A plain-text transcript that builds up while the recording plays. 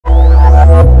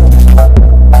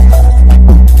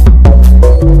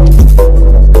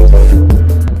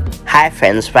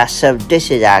friends, what's up?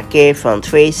 This is Arcade from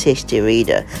 360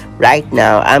 Reader. Right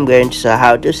now I'm going to show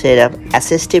how to set up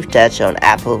Assistive Touch on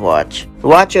Apple Watch.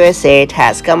 watchOS 8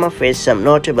 has come up with some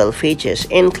notable features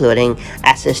including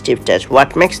Assistive Touch.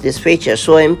 What makes this feature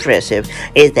so impressive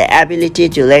is the ability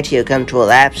to let you control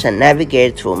apps and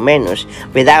navigate through menus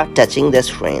without touching the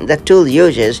screen. The tool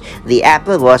uses the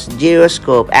Apple Watch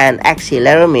gyroscope and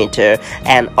accelerometer,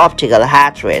 and optical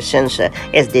heart rate sensor.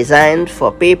 Is designed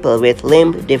for people with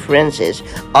limb differences,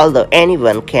 although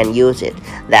anyone can use it.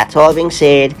 That all being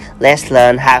said, let's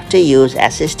learn how to use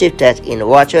Assistive Touch in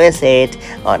watchOS 8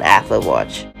 on Apple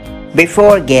Watch.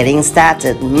 Before getting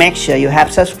started, make sure you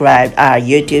have subscribed our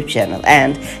YouTube channel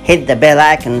and hit the bell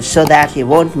icon so that you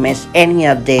won't miss any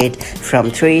update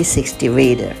from 360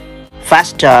 Reader.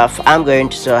 First off, I'm going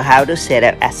to show how to set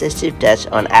up Assistive Touch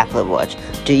on Apple Watch.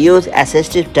 To use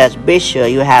Assistive Touch, be sure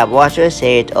you have watchOS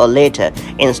 8 or later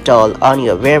installed on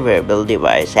your wearable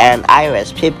device and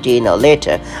iOS 15 or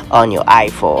later on your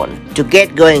iPhone. To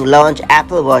get going, launch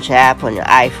Apple Watch app on your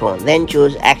iPhone, then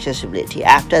choose Accessibility.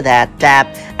 After that, tap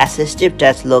Assistive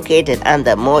Touch located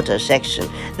under Motor section.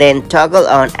 Then toggle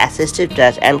on Assistive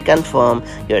Touch and confirm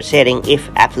your setting if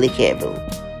applicable.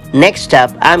 Next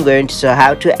up, I'm going to show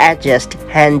how to adjust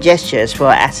hand gestures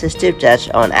for Assistive Touch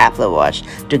on Apple Watch.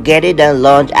 To get it done,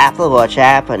 launch Apple Watch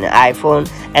app on your iPhone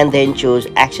and then choose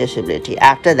Accessibility.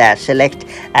 After that, select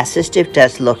Assistive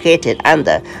Touch located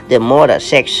under the Motor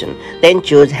section. Then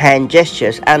choose Hand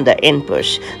Gestures under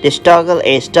Inputs. This toggle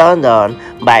is turned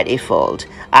on by default.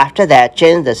 After that,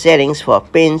 change the settings for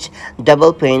pinch,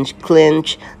 double pinch,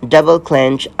 clench, double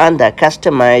clench under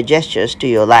Customize Gestures to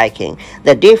your liking.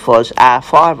 The defaults are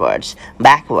forwards,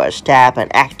 backwards, tap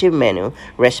and active menu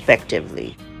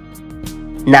respectively.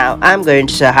 Now I'm going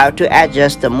to show how to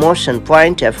adjust the motion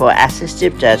pointer for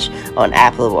Assistive Touch on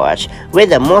Apple Watch.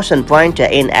 With the motion pointer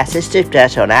in Assistive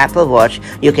Touch on Apple Watch,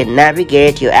 you can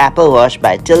navigate your Apple Watch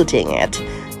by tilting it.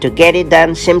 To get it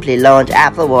done, simply launch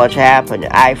Apple Watch app on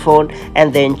your iPhone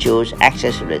and then choose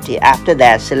Accessibility. After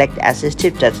that, select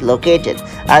Assistive Touch located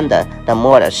under the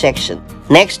Motor section.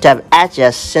 Next up,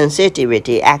 adjust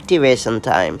sensitivity, activation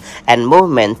time, and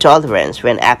movement tolerance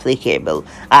when applicable.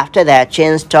 After that,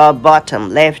 change top, bottom,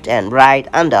 left, and right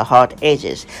under hot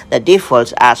edges. The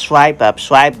defaults are swipe up,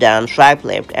 swipe down, swipe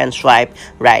left, and swipe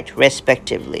right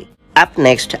respectively. Up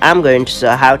next, I'm going to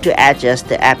show how to adjust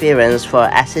the appearance for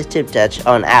Assistive Touch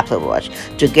on Apple Watch.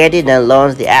 To get it done,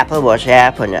 launch the Apple Watch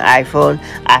app on your iPhone.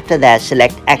 After that,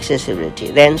 select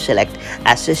Accessibility. Then select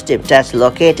Assistive Touch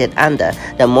located under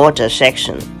the Motor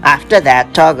section. After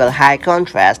that, toggle High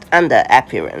Contrast under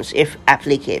Appearance if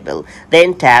applicable.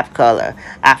 Then tap Color.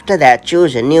 After that,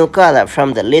 choose a new color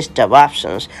from the list of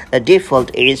options. The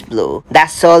default is blue.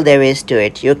 That's all there is to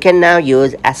it. You can now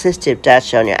use Assistive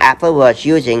Touch on your Apple Watch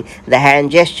using the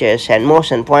hand gestures and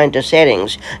motion pointer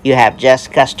settings you have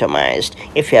just customized.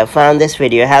 If you have found this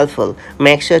video helpful,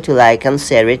 make sure to like and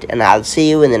share it, and I'll see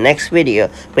you in the next video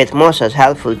with more such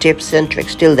helpful tips and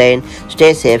tricks. Till then,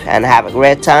 stay safe and have a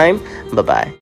great time. Bye bye.